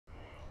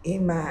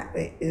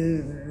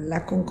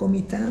La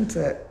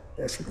concomitanza,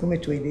 siccome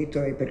tu hai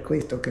detto è per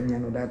questo che mi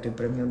hanno dato il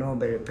premio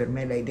Nobel, per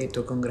me l'hai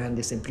detto con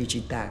grande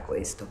semplicità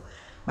questo,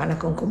 ma la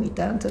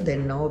concomitanza del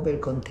Nobel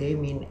con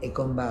Temin e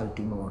con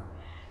Baltimore,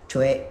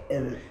 cioè...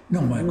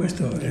 no, ma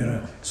questo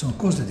sono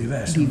cose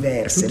diverse,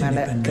 diverse, tutti ma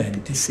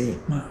indipendenti, sì.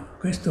 ma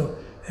questo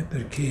è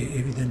perché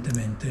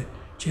evidentemente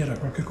c'era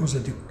qualcosa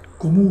di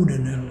comune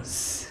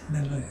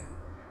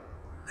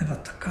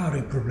nell'attaccare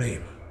il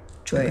problema,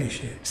 Cioè,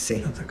 capisci?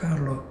 sì.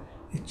 Attaccarlo,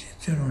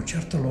 c'era una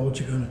certa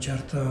logica, un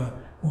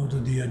certo modo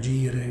di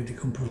agire, di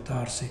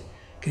comportarsi,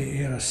 che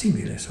era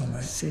simile,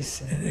 insomma. Sì,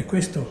 sì. E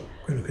questo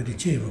quello che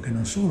dicevo, che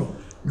non solo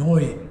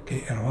noi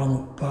che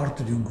eravamo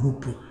parte di un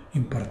gruppo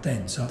in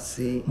partenza,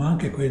 Sì. ma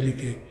anche quelli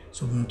che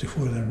sono venuti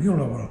fuori dal mio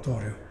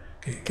laboratorio,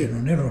 che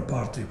non erano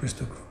parte di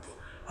questo gruppo,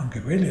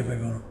 anche quelli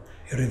avevano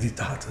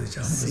ereditato,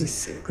 diciamo così,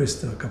 sì.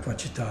 questa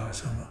capacità,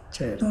 insomma.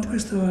 Certo. No,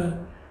 questo è,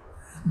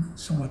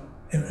 insomma,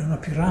 è una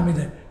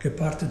piramide che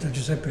parte da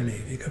Giuseppe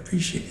Levi,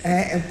 capisci?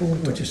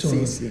 Appunto, ci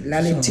sono, sì. La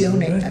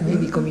lezione,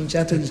 avevi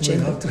cominciato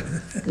dicendo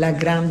la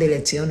grande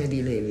lezione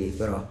di Levi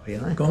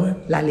proprio.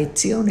 Come? La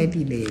lezione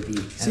di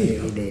Levi, Sì,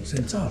 avevi detto.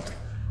 senz'altro.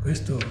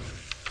 Questo,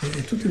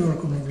 e tutti loro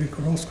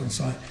riconoscono,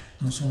 sai,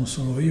 non sono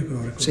solo io che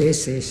lo riconosco.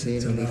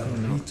 Sì, lo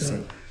riconosco. Sì.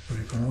 Lo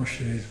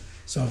riconosce,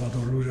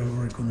 Salvador Luria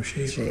lo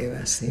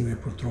riconosceva, sì. lui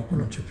purtroppo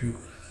non c'è più.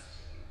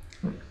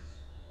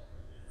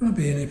 Va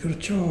bene,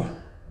 perciò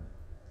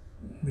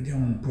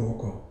vediamo un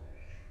poco.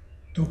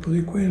 Dopo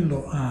di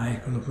quello,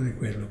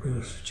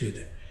 cosa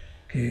succede?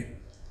 Che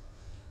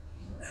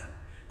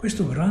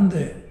questo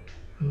grande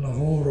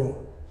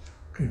lavoro,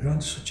 il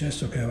grande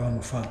successo che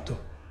avevamo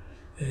fatto,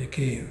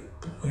 che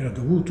era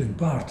dovuto in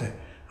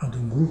parte ad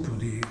un gruppo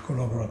di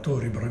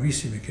collaboratori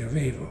bravissimi che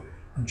avevo,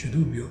 non c'è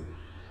dubbio,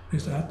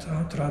 questo ha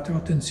attratto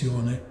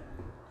l'attenzione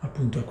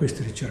appunto a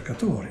questi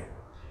ricercatori.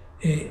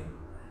 E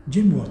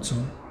Jim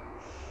Watson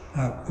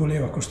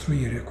voleva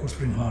costruire a Cold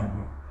Spring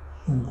Harbor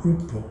un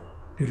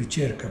gruppo di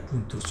ricerca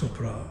appunto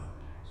sopra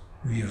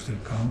il virus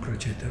del cancro,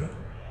 eccetera,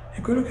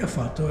 e quello che ha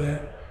fatto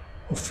è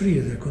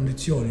offrire delle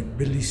condizioni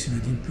bellissime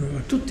di impiego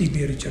a tutti i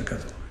miei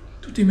ricercatori,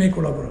 tutti i miei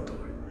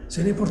collaboratori.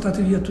 Se li ha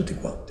portati via tutti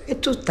quanti. E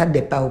tu t'ha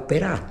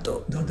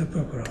depauperato. Da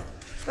depauperato.